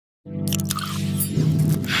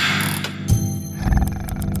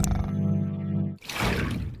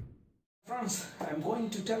Friends, I'm going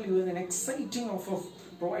to tell you an exciting offer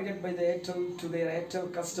provided by the Airtel to their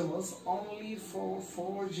Airtel customers. Only for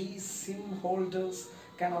 4G SIM holders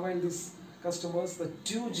can avail this customers the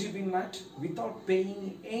 2 GB net without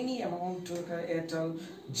paying any amount to Airtel.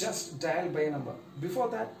 Just dial by a number. Before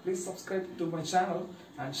that, please subscribe to my channel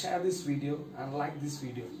and share this video and like this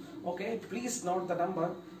video. Okay, please note the number.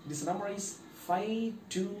 This number is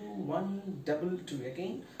 52122.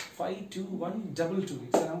 Again, 52122.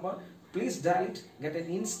 It's a number. Please dial it, get an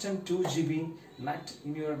instant 2 GB net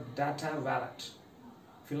in your data wallet.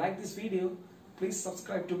 If you like this video, please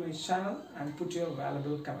subscribe to my channel and put your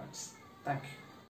valuable comments. Thank you.